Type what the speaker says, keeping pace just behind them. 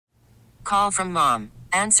Call from mom.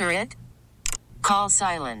 Answer it. Call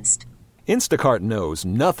silenced. Instacart knows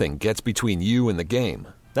nothing gets between you and the game.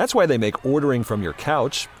 That's why they make ordering from your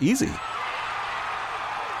couch easy.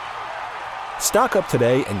 Stock up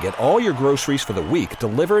today and get all your groceries for the week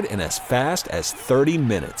delivered in as fast as 30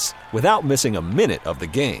 minutes without missing a minute of the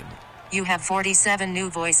game. You have 47 new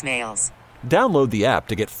voicemails. Download the app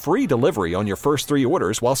to get free delivery on your first 3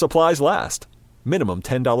 orders while supplies last. Minimum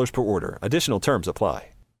 $10 per order. Additional terms apply.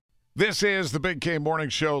 This is the Big K Morning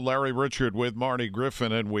Show. Larry Richard with Marty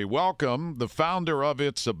Griffin, and we welcome the founder of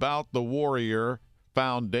It's About the Warrior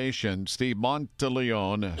Foundation, Steve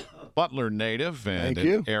Monteleone, Butler native and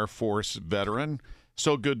an Air Force veteran.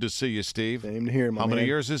 So good to see you, Steve. Same to hear, my How man. many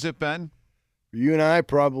years has it been? For you and I,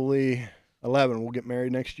 probably 11. We'll get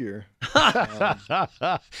married next year.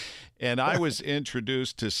 And I was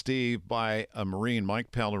introduced to Steve by a Marine,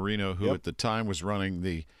 Mike Pallarino, who at the time was running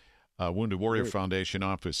the Wounded Warrior Foundation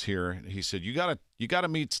office here. He said, you gotta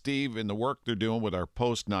meet Steve and the work they're doing with our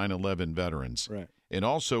post 9/11 veterans. Right. And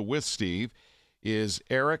also with Steve is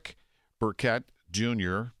Eric Burkett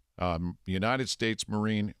Jr., United States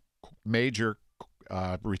Marine Major,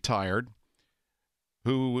 retired,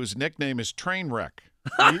 whose nickname is Trainwreck.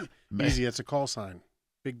 Easy, it's a call sign.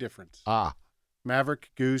 Big difference. Maverick,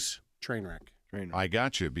 Goose, Trainwreck. I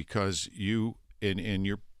got you, because you, in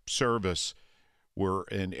your service, were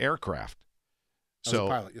an aircraft. I was a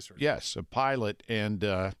pilot, yes, sir. Yes, a pilot, and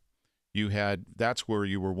that's where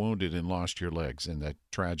you were wounded and lost your legs in that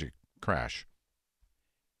tragic crash.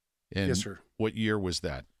 And yes, sir. What year was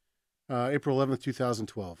that? April 11th,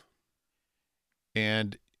 2012.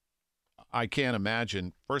 And I can't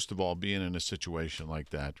imagine, first of all, being in a situation like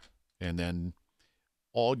that, and then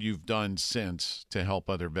all you've done since to help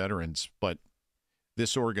other veterans, but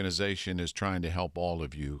this organization is trying to help all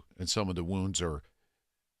of you, and some of the wounds are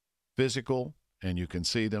physical, and you can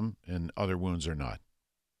see them, and other wounds are not.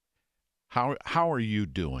 How are you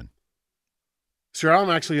doing? Sir, I'm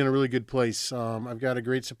actually in a really good place. I've got a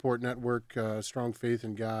great support network, strong faith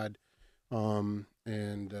in God, and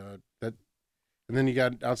then you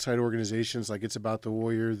got outside organizations like It's About the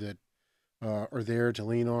Warrior that are there to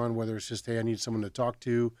lean on, whether it's just, hey, I need someone to talk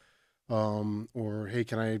to, or hey,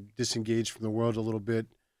 can I disengage from the world a little bit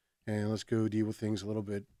and let's go deal with things a little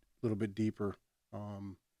bit deeper.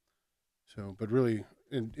 But really,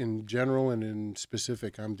 in general and in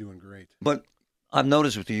specific, I'm doing great. But I've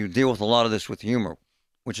noticed with you deal with a lot of this with humor,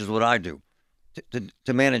 which is what I do,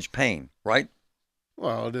 to manage pain, right?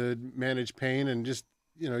 Well, to manage pain, and just,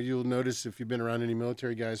 you'll notice if you've been around any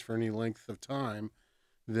military guys for any length of time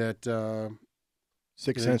that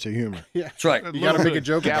Sixth sense of humor. Yeah, that's right. You got to make a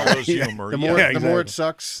joke about it. Humor. The more it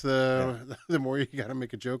sucks, the more you got to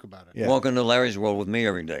make a joke about it. Yeah. Welcome to Larry's world with me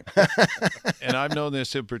every day. And I've known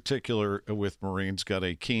this in particular with Marines, got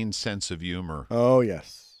a keen sense of humor. Oh,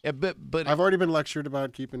 yes. Yeah, but I've already been lectured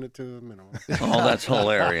about keeping it to a minimum. Oh, that's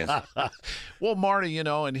hilarious. Well, Marty,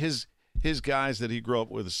 and his guys that he grew up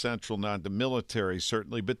with, essential, not the military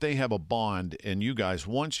certainly, but they have a bond. And you guys,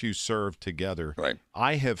 once you serve together, right.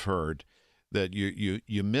 I have heard that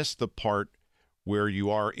you miss the part where you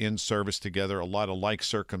are in service together, a lot of like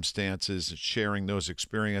circumstances, sharing those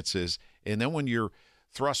experiences. And then when you're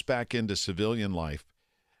thrust back into civilian life,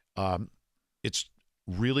 it's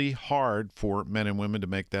really hard for men and women to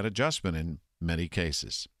make that adjustment in many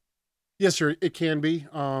cases. Yes, sir, it can be.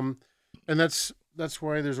 And that's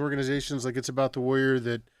why there's organizations like It's About the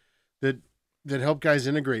Warrior that help guys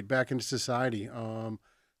integrate back into society.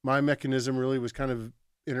 My mechanism really was kind of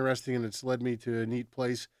interesting, and it's led me to a neat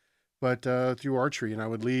place, but through archery. And I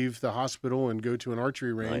would leave the hospital and go to an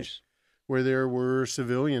archery range where there were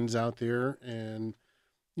civilians out there, and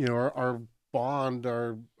our bond,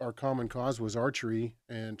 our common cause was archery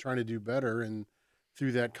and trying to do better. And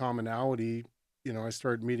through that commonality, I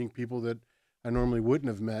started meeting people that I normally wouldn't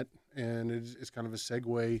have met, and it's kind of a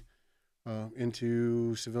segue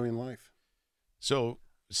into civilian life. So,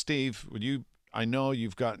 Steve, I know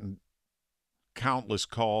you've gotten countless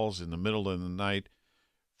calls in the middle of the night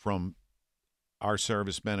from our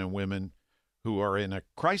servicemen and women who are in a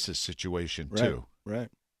crisis situation too. Right.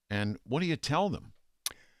 And what do you tell them?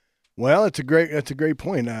 Well, that's a great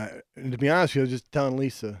point. To be honest with you, I was just telling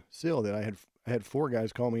Lisa Sill that I had 4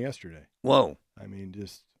 guys call me yesterday. Whoa. I mean,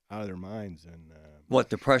 just out of their minds. And what?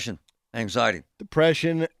 Depression, anxiety,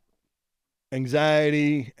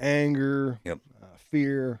 anxiety, anger, yep.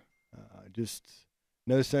 Fear, just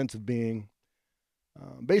no sense of being.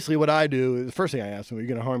 Basically, what I do is the first thing I ask them: are you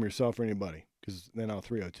going to harm yourself or anybody? Because then I'll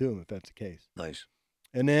 302 them if that's the case. Nice.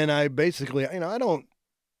 And then I basically, I don't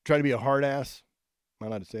try to be a hard ass. Am I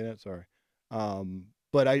allowed to say that? Sorry.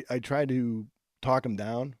 But I try to talk them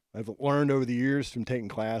down I've learned over the years from taking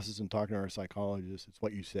classes and talking to our psychologists, it's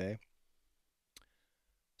what you say.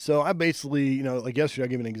 So I basically, like yesterday, I'll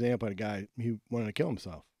give you an example of a guy, he wanted to kill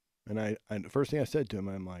himself. And the first thing I said to him,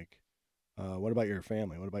 I'm like, what about your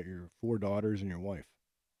family? What about your 4 daughters and your wife?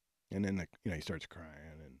 And then, he starts crying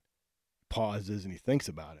and pauses and he thinks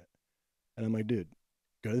about it. And I'm like, dude,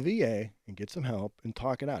 go to the VA and get some help and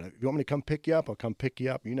talk it out. If you want me to come pick you up, I'll come pick you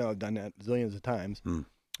up. I've done that zillions of times. And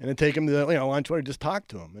then take him to the lunch or just talk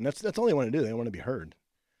to him. And that's all they want to do. They don't want to be heard.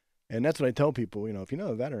 And that's what I tell people, if you know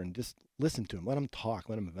a veteran, just listen to him. Let him talk.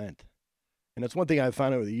 Let him vent. And that's one thing I've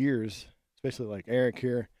found over the years, especially like Eric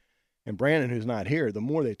here and Brandon, who's not here, the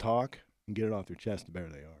more they talk and get it off their chest, the better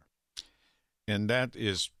they are. And that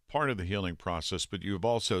is part of the healing process, but you've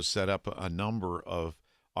also set up a number of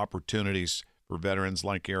opportunities for veterans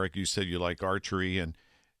like Eric. You said you like archery and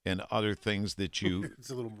other things that you... It's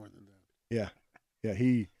a little more than that. Yeah.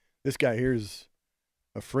 This guy here is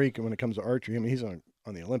a freak when it comes to archery. I mean, he's on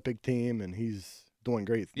the Olympic team, and he's doing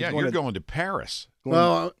great. You're going to Paris.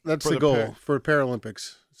 Well, that's the goal for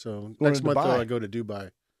Paralympics. So next month I go to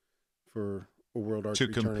Dubai for a World Archery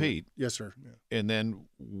to compete. Tournament. Yes, sir. Yeah. And then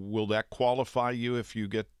will that qualify you if you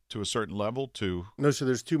get to a certain level to? No, so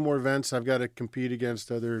there's 2 more events. I've got to compete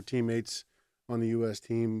against other teammates on the U.S.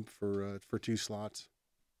 team for 2 slots.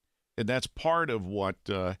 And that's part of what.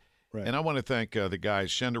 Right. And I want to thank the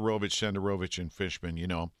guys, Shenderovich, and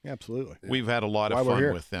Fishman. Absolutely. We've had a lot of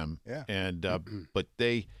fun with them. Yeah. And but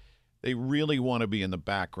they really want to be in the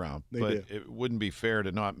background. But it wouldn't be fair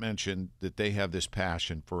to not mention that they have this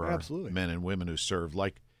passion for our men and women who serve,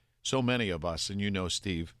 like so many of us. And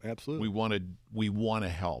Steve. Absolutely. We want to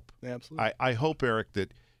help. Absolutely. I hope, Eric,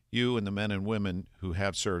 that you and the men and women who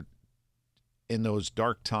have served in those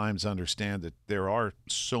dark times understand that there are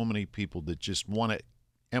so many people that just want to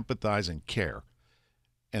empathize and care,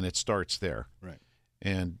 and it starts there. Right.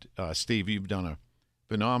 And Steve, you've done a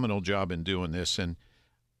phenomenal job in doing this, and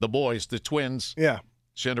the boys, the twins,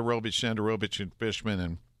 Shenderovich, and Fishman,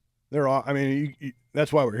 and they're all. I mean,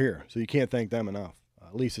 that's why we're here. So you can't thank them enough.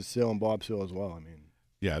 Lisa Sill and Bob Sill as well. I mean,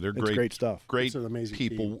 yeah, they're great stuff. Great amazing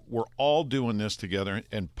people. Team. We're all doing this together,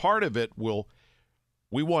 and part of it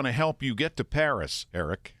we want to help you get to Paris,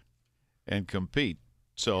 Eric, and compete.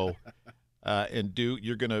 So.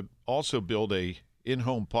 You're going to also build a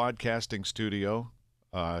in-home podcasting studio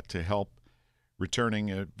to help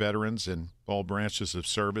returning veterans and all branches of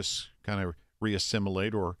service kind of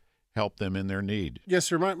reassimilate or help them in their need. Yes,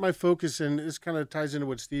 sir. My focus, and this kind of ties into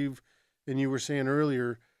what Steve and you were saying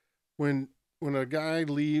earlier, when a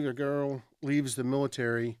girl leaves the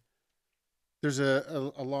military, there's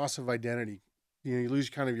a loss of identity. You lose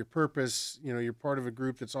kind of your purpose. You're part of a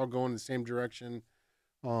group that's all going in the same direction.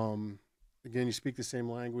 Again, you speak the same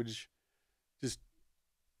language. Just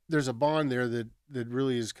there's a bond there that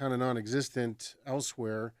really is kind of non-existent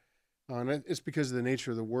elsewhere. And it's because of the nature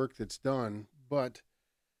of the work that's done. But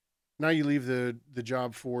now you leave the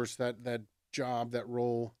job force, that job, that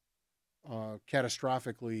role,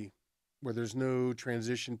 catastrophically, where there's no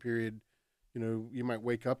transition period. You might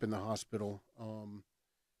wake up in the hospital,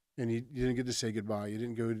 and you didn't get to say goodbye. You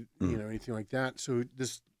didn't go, anything like that. So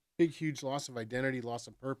this big, huge loss of identity, loss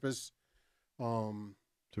of purpose.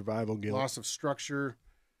 Survival guilt, loss of structure,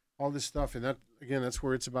 all this stuff. And that's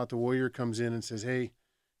where It's About the Warrior comes in and says, hey,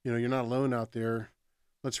 you're not alone out there.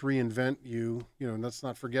 Let's reinvent you. Let's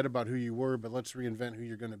not forget about who you were, but let's reinvent who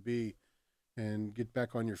you're going to be and get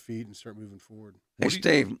back on your feet and start moving forward. Hey,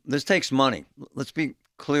 Steve, this takes money. Let's be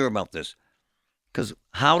clear about this. Because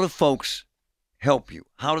how do folks help you?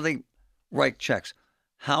 How do they write checks?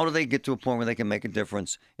 How do they get to a point where they can make a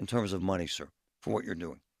difference in terms of money, sir, for what you're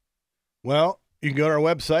doing? Well, you can go to our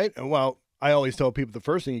website. Well, I always tell people the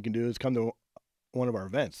first thing you can do is come to one of our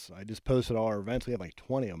events. I just posted all our events. We have like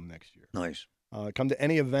 20 of them next year. Nice. Come to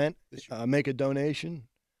any event, make a donation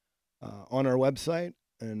on our website.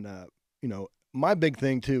 And, my big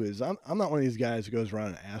thing, too, is I'm not one of these guys who goes around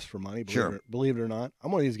and asks for money, believe it or not.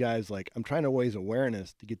 I'm one of these guys, I'm trying to raise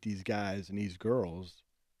awareness to get these guys and these girls,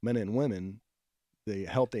 men and women, the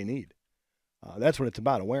help they need. That's what it's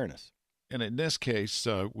about, awareness. And in this case,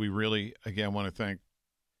 we really, again, want to thank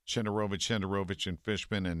Shenderovich, and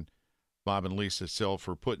Fishman, and Bob and Lisa Sill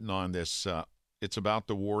for putting on this It's About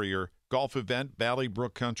the Warrior golf event, Valley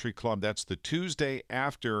Brook Country Club. That's the Tuesday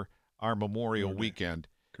after our Memorial Weekend.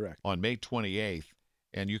 Correct. On May 28th.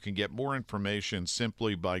 And you can get more information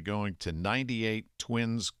simply by going to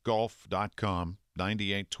 98twinsgolf.com,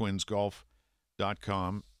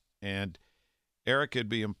 98twinsgolf.com. And, Eric, it'd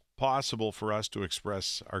be impossible for us to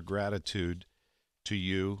express our gratitude to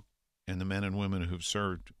you and the men and women who've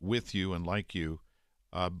served with you and like you,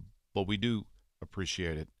 but we do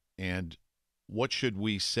appreciate it. And what should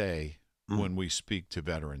we say when we speak to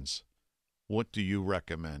veterans? What do you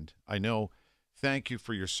recommend? I know, thank you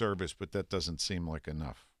for your service, but that doesn't seem like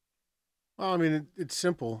enough. Well, I mean, it's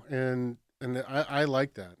simple, and I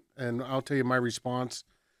like that. And I'll tell you, my response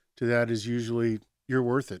to that is usually, "You're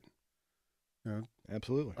worth it." You know,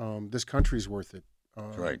 Absolutely. this country's worth it.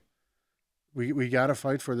 That's right. We got to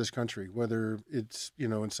fight for this country, whether it's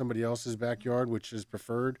in somebody else's backyard, which is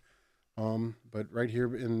preferred, but right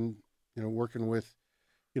here in working with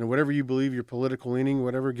whatever you believe, your political leaning,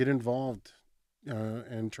 whatever, get involved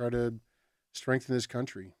and try to strengthen this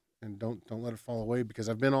country, and don't let it fall away, because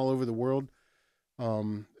I've been all over the world,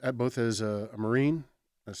 at both as a Marine,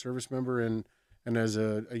 a service member, and as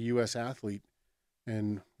a U.S. athlete,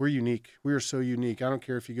 and we're unique. We are so unique. I don't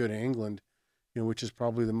care if you go to England, which is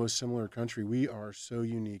probably the most similar country. We are so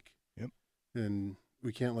unique. Yep. And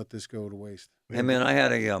we can't let this go to waste. Hey, man, I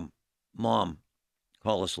had a mom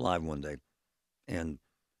call us live one day, and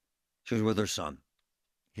she was with her son.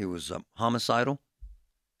 He was homicidal,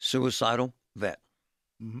 suicidal vet,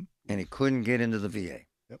 and he couldn't get into the VA.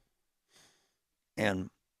 Yep. And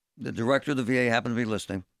the director of the VA happened to be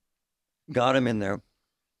listening, got him in there,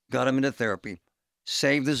 got him into therapy,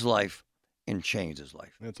 saved his life, and changed his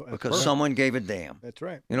life. That's because perfect. someone gave a damn. That's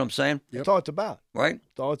right. You know what I'm saying? That's all it's about. Right?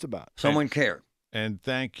 That's all it's about. Someone cared. And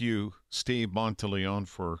thank you, Steve Monteleone,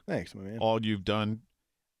 for Thanks, my man. all you've done.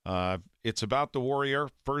 It's About the Warrior,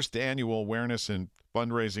 first annual awareness and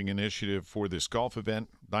fundraising initiative for this golf event,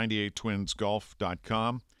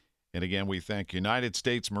 98twinsgolf.com. And again, we thank United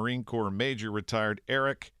States Marine Corps Major Retired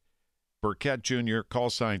Eric Burkett Jr., call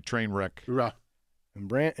sign Trainwreck. Hoorah.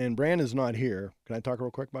 And Brandon's not here. Can I talk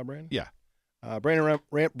real quick about Brandon? Yeah. Brandon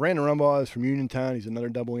Rumbaugh is from Uniontown. He's another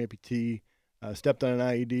double amputee. Stepped on an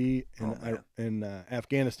IED in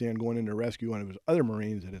Afghanistan, going into rescue one of his other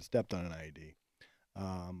Marines that had stepped on an IED.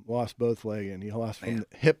 Lost both legs, and he lost from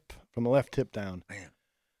the left hip down.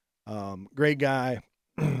 Man. Great guy.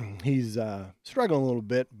 He's struggling a little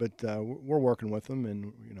bit, but we're working with him.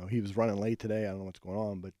 And he was running late today. I don't know what's going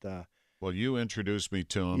on, but Well, you introduced me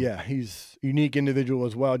to him. yeah, he's a unique individual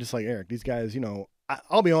as well, just like Eric. These guys,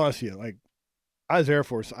 I'll be honest with you, like, I was Air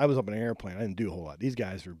Force. I was up in an airplane. I didn't do a whole lot. These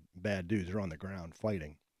guys are bad dudes. They're on the ground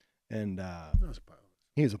fighting, and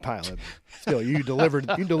he was a pilot. Still, you delivered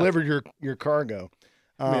your cargo.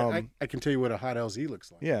 I can tell you what a hot LZ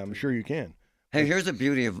looks like. Yeah, I'm sure you can. Hey, here's the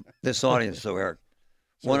beauty of this audience, though, Eric.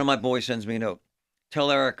 One of my boys sends me a note.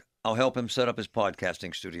 Tell Eric I'll help him set up his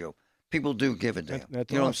podcasting studio. People do give a damn.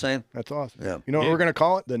 That's you know awesome. what I'm saying? That's awesome. Yeah. You know what we're gonna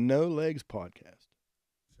call it? The No Legs Podcast.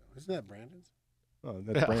 Isn't that Brandon's? Oh,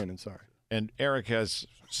 that's Brandon. Sorry. And Eric has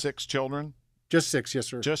 6 children? Just 6, yes,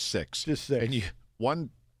 sir. Just 6. Just 6. And one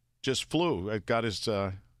just flew. It got his...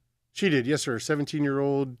 She did, yes, sir.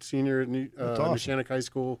 17-year-old senior at awesome. Neshannock High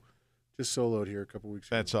School. Just soloed here a couple weeks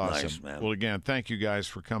ago. That's awesome. Nice, man. Well, again, thank you guys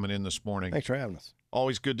for coming in this morning. Thanks for having us.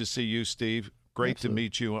 Always good to see you, Steve. Great Absolutely. to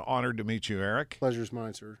meet you. Honored to meet you, Eric. Pleasure's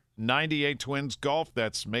mine, sir. 98 Twins Golf.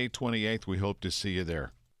 That's May 28th. We hope to see you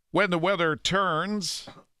there. When the weather turns,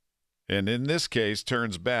 and in this case,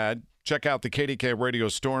 turns bad, check out the KDKA Radio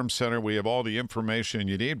Storm Center. We have all the information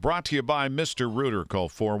you need. Brought to you by Mr. Rooter. Call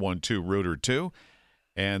 412-ROOTER-2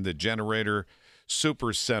 and the Generator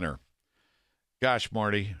Super Center. Gosh,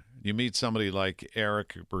 Marty, you meet somebody like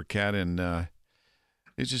Eric Burkett, and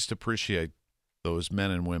you just appreciate those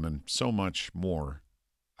men and women so much more.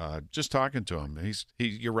 Just talking to him,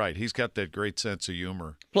 you're right. He's got that great sense of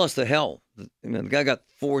humor. Plus the hell. The guy got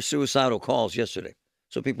 4 suicidal calls yesterday.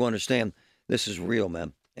 So people understand this is real,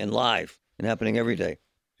 man, and live and happening every day.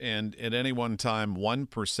 And at any one time,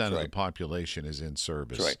 1% of the right. population is in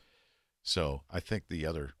service. That's right. So I think the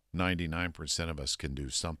other 99% of us can do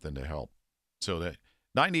something to help. So that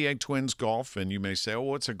 98 Twins Golf, and you may say,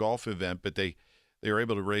 oh, it's a golf event, but they are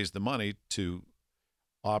able to raise the money to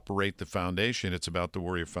operate the foundation. It's About the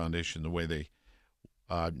Warrior Foundation the way they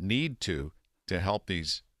need to help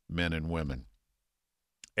these men and women.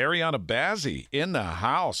 Ariana Bazzi in the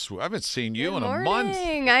house. I haven't seen you in a month.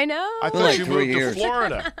 I know. I thought Like you 3 moved years. to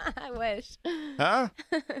Florida. I wish. Huh?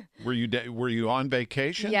 Were you on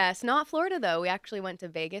vacation? Yes, not Florida though. We actually went to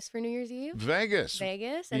Vegas for New Year's Eve. Vegas.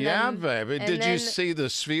 Vegas. And Yeah, then, baby. and Did you then see the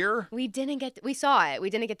Sphere? We didn't get. We saw it. We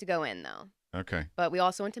didn't get to go in though. Okay. But we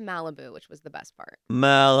also went to Malibu, which was the best part.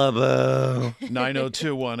 Malibu.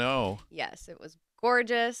 90210. Yes, it was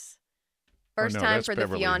gorgeous. First no, time that's for the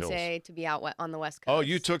Beverly fiance to be out on the West Coast. Oh,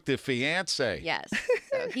 you took the fiance. Yes.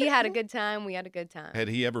 So he had a good time. We had a good time. Had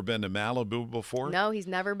he ever been to Malibu before? No, he's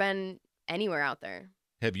never been anywhere out there.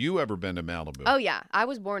 Have you ever been to Malibu? Oh yeah, I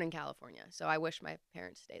was born in California, so I wish my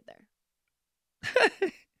parents stayed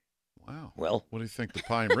there. Wow. Well, What do you think the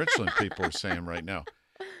Pine Richland people are saying right now?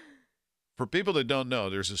 For people that don't know,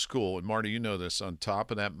 there's a school, and Marty, you know this, on top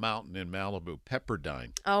of that mountain in Malibu,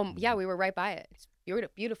 Pepperdine. Oh, yeah, we were right by it. It's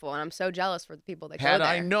beautiful, and I'm so jealous for the people that go Had there.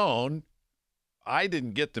 I known, I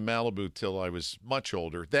didn't get to Malibu till I was much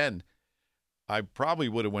older. Then I probably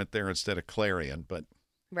would have went there instead of Clarion, but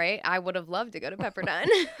Right? I would have loved to go to Pepperdine.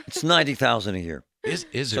 it's $90,000 a year. is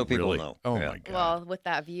So it people really? know. Oh Yeah. my God. Well, with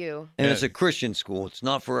that view. And Yeah. it's a Christian school. It's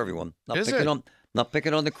not for everyone. Not Is picking it? Not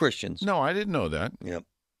picking on the Christians. No, I didn't know that. Yep.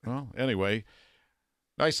 Well, anyway,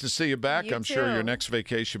 nice to see you back. You I'm sure your too. next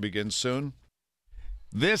vacation begins soon.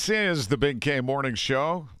 This is the Big K Morning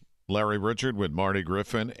Show. Larry Richard with Marty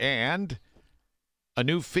Griffin, and a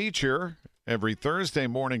new feature every Thursday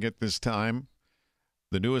morning at this time.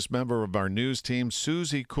 The newest member of our news team,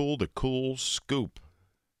 Suzie Cool, the Cool Scoop.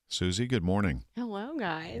 Suzie, good morning. Hello,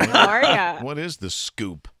 guys. How are ya? What is the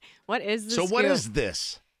scoop? What is the So what scoop? is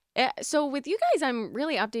this? So with you guys, I'm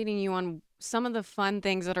really updating you on some of the fun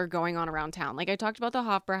things that are going on around town. Like I talked about the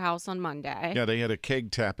Hofbrauhaus on Monday. Yeah, they had a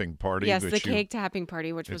keg tapping party. Yes, which the cake tapping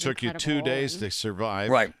party, which It was took you incredible. 2 days and- to survive.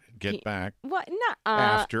 Right. Get back. What? No,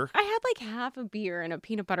 After. I had like half a beer and a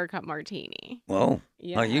peanut butter cup martini. Whoa.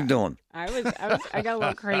 Yeah. How you doing? I got a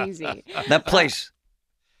little crazy.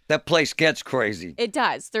 That place gets crazy. It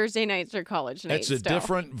does. Thursday nights are college nights. It's a still.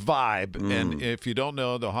 different vibe. And Mm. if you don't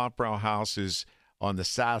know, the Hofbrauhaus is on the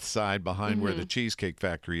south side behind where Mm-hmm. the Cheesecake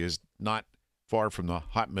Factory is, not far from the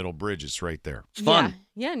Hot Middle Bridge. It's right there. It's fun.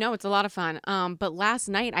 Yeah, no, it's a lot of fun. But last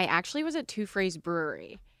night I actually was at Two Phrase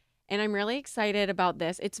Brewery, and I'm really excited about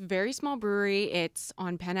this. It's a very small brewery. It's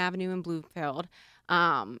on Penn Avenue in Bloomfield.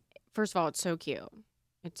 First of all, it's so cute.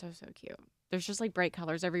 It's so cute. There's just like bright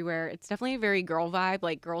colors everywhere. It's definitely a very girl vibe.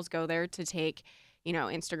 Like girls go there to take,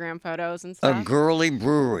 Instagram photos and A stuff. girly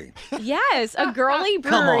brewery. Yes, a girly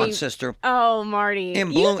brewery. Come on, sister. Oh, Marty. In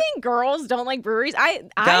You Bloom- think girls don't like breweries?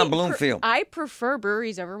 Down Bloomfield. I prefer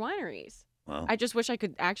breweries over wineries. Wow. I just wish I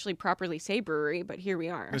could actually properly say brewery, but here we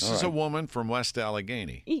are. This All is a right. woman from West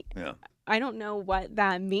Allegheny. Yeah. I don't know what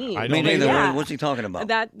that means. I Me don't but neither. yeah, What's he talking about?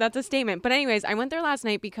 that's a statement. But anyways, I went there last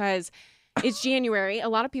night because it's January. A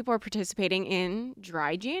lot of people are participating in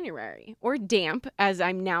dry January or damp, as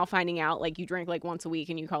I'm now finding out. Like you drink like once a week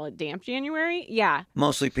and you call it damp January. Yeah.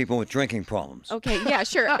 Mostly people with drinking problems. Okay. Yeah.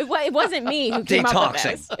 Sure. It wasn't me who came up with Detoxing.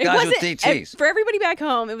 this. Guys with wasn't- DTs. For everybody back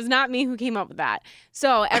home, it was not me who came up with that.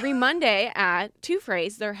 So every Monday at Two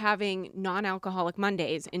Phrase, they're having non-alcoholic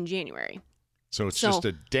Mondays in January. So it's So, just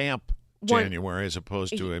a damp one- January as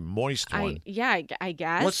opposed to a moist one. I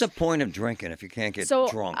guess. What's the point of drinking if you can't get so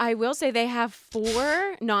drunk? I will say they have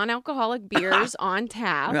 4 non-alcoholic beers on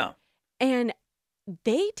tap, Yeah. and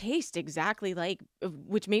they taste exactly like.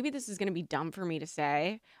 Which maybe this is going to be dumb for me to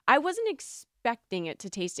say. I wasn't expecting it to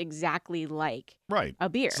taste exactly like Right. a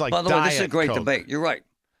beer. It's like By the way, this is a Diet great Coke. debate. You're right.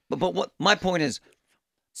 But what my point is,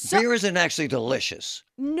 beer isn't actually delicious.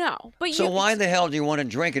 No, but So why the hell do you want to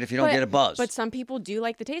drink it if you don't get a buzz? But some people do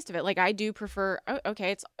like the taste of it. Like I do prefer.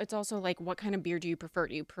 Okay, it's also like what kind of beer do you prefer?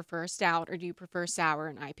 Do you prefer a stout or do you prefer sour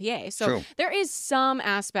and IPA? So True. there is some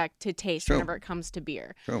aspect to taste True. whenever it comes to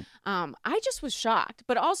beer. True. I just was shocked,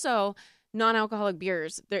 but also non-alcoholic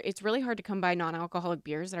beers. It's really hard to come by non-alcoholic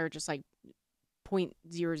beers that are just like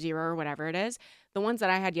 0.00 or whatever it is. The ones that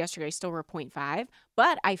I had yesterday still were 0.5,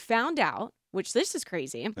 but I found out, which this is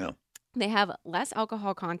crazy. Yeah. They have less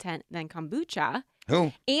alcohol content than kombucha.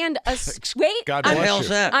 Who? And wait, God The bless hell's you.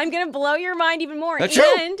 that? I'm gonna blow your mind even more. That's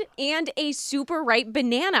true. And a super ripe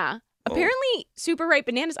banana. Oh. Apparently, super ripe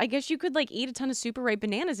bananas. I guess you could like eat a ton of super ripe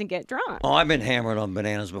bananas and get drunk. Oh, I've been hammered on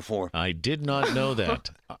bananas before. I did not know that.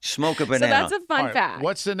 Smoke a So banana. that's a fun All right, fact.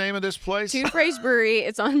 What's the name of this place? Two Phrase Brewery.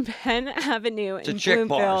 It's on Penn Avenue It's a in chick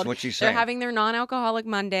bar, is Bloomfield. what she's They're saying. having their non-alcoholic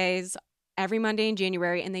Mondays every Monday in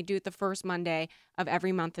January, and they do it the first Monday of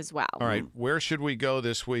every month as well. All right, where should we go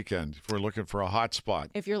this weekend if we're looking for a hot spot?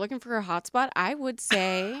 If you're looking for a hot spot, I would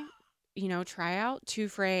say, try out Two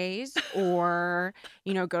Phrase or,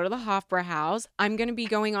 go to the Hofbrauhaus. I'm going to be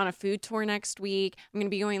going on a food tour next week. I'm going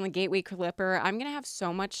to be going on the Gateway Clipper. I'm going to have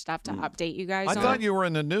so much stuff to update you guys I on. thought you were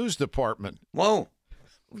in the news department. Whoa.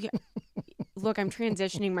 Look, I'm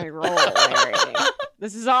transitioning my role, Larry.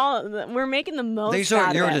 This is all, we're making the most These out aren't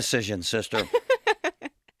of your it. decisions, sister.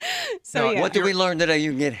 So, No, yeah. What did we learn today? You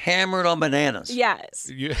can get hammered on bananas.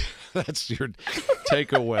 Yes. That's your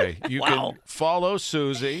takeaway. You Wow. can follow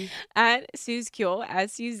Suzie. At Suzie Cool,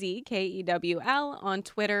 SUZKEWL on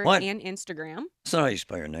Twitter What? and Instagram. That's not how you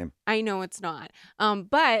spell your name. I know it's not.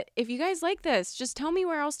 But if you guys like this, just tell me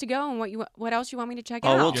where else to go and what else you want me to check Oh,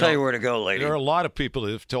 out. we'll tell you where to go, lady. There are a lot of people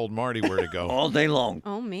that have told Marty where to go. All day long.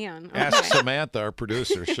 Oh man. Ask Okay. Samantha, our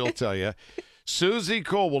producer. She'll tell you. Suzie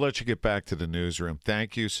Cool, we'll let you get back to the newsroom.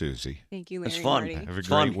 Thank you, Suzie. Thank you, Larry. It's fun. Marty. Have a It's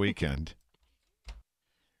great fun. weekend.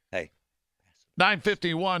 Hey.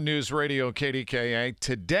 951 News Radio KDKA.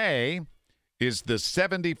 Today is the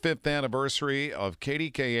 75th anniversary of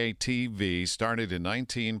KDKA TV, started in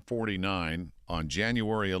 1949 on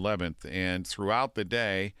January 11th. And throughout the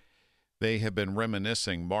day, they have been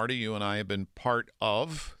reminiscing. Marty, you and I have been part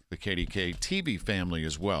of the KDKA TV family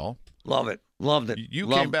as well. Love it. Loved it. You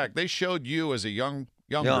Loved came back. They showed you as a younger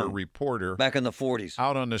Young. reporter back in the 40s.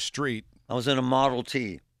 out on the street. I was in a Model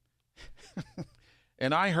T.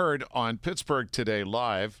 And I heard on Pittsburgh Today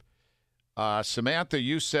Live, Samantha,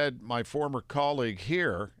 you said my former colleague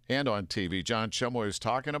here and on TV, John Shumway, was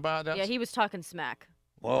talking about us. Yeah, he was talking smack.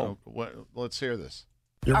 Whoa. Let's hear this.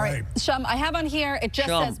 All right, Shum, I have on here, it just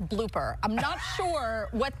Shum. says blooper. I'm not sure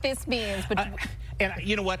what this means, but And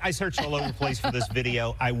you know what? I searched all over the place for this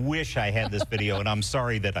video. I wish I had this video, and I'm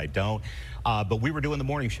sorry that I don't. But we were doing the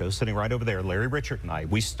morning show, sitting right over there, Larry, Richard, and I.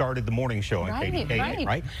 We started the morning show on KDKA,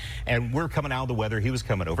 right? And we're coming out of the weather. He was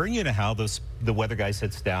coming over. And you know how the weather guy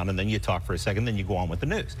sits down, and then you talk for a second, then you go on with the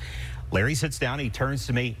news. Larry sits down, he turns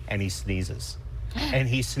to me, and he sneezes. And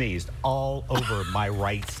he sneezed all over my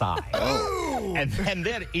right side. Oh. And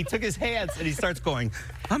then he took his hands and he starts going,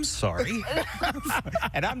 I'm sorry.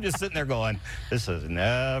 And I'm just sitting there going, this has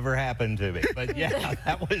never happened to me. But yeah,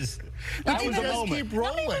 that was a moment. Keep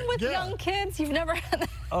rolling. Not even with young kids, you've never had that.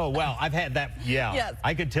 Oh, well, I've had that, yeah. Yes.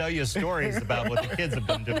 I could tell you stories about what the kids have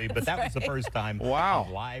done to me, but that was the first time Wow.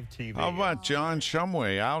 on live TV. How about John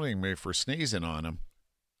Shumway outing me for sneezing on him?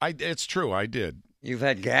 It's true, I did. You've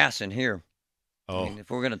had gas in here. Oh, I mean, if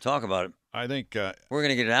we're going to talk about it, I think we're going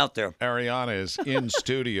to get it out there. Ariana is in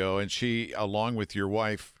studio, and she, along with your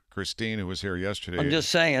wife, Christine, who was here yesterday, I'm just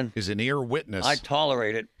saying, is an ear witness. I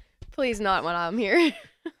tolerate it. Please not when I'm here.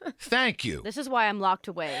 Thank you. This is why I'm locked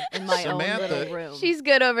away in my Samantha, own little room. She's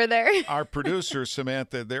good over there. Our producer,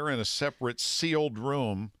 Samantha, they're in a separate sealed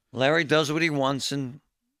room. Larry does what he wants, and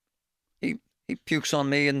he pukes on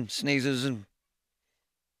me and sneezes, and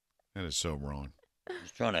That is so wrong.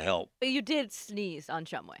 he's trying to help. But you did sneeze on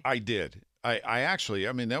Shumway. I did. I actually,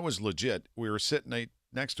 I mean, that was legit. We were sitting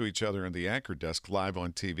next to each other in the anchor desk live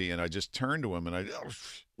on TV, and I just turned to him, and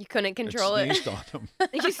You couldn't control and it. sneezed on him.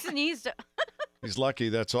 You sneezed. He's lucky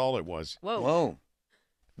that's all it was. Whoa. Whoa.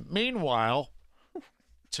 Meanwhile,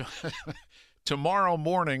 tomorrow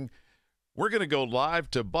morning, we're going to go live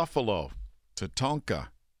to Buffalo, to Tonka.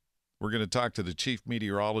 We're going to talk to the chief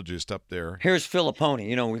meteorologist up there. Here's Filipponi.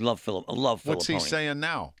 You know, we love Philip. I love Filipponi. What's he saying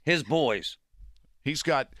now? His boys.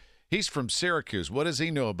 He's from Syracuse. What does he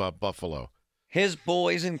know about Buffalo? His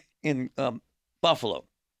boys in Buffalo.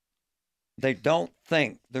 They don't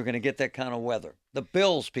think they're going to get that kind of weather. The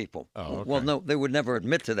Bills people. Oh, okay. Well, no, they would never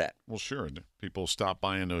admit to that. Well, sure. People stop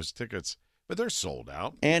buying those tickets, but they're sold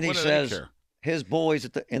out. And he What do they says care? his boys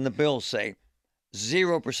in the Bills say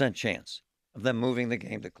 0% chance of them moving the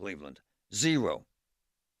game to Cleveland. 0.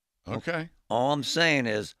 Okay. All I'm saying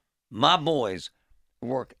is my boys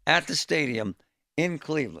work at the stadium in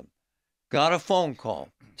Cleveland. Got a phone call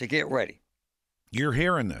to get ready. You're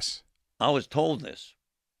hearing this. I was told this.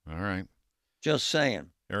 All right. Just saying.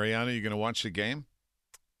 Ariana, you going to watch the game?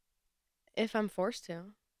 If I'm forced to.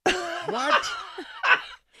 What?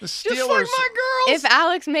 The Steelers. Just like my girls. If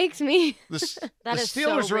Alex makes me. The That is so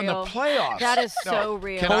Steelers are in the real. playoffs. That is No. so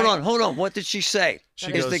real. Can Hold on. What did she say?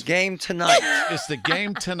 She Is goes, the game tonight? It's the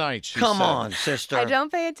game tonight, she Come said. on, sister. I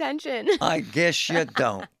don't pay attention. I guess you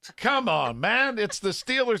don't. Come on, man. It's the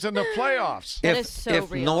Steelers in the playoffs. That if is so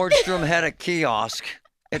if real. Nordstrom had a kiosk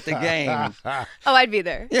at the game, Oh, I'd be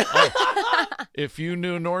there. If you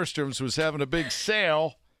knew Nordstrom's was having a big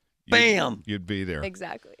sale, bam. you'd be there.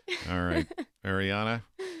 Exactly. All right. Ariana,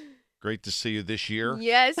 great to see you this year.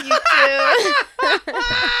 Yes, you too.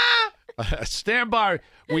 Stand by.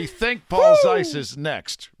 We think Paul Zeiss is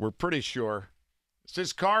next. We're pretty sure. Is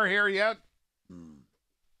his car here yet? I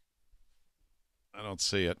don't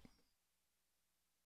see it.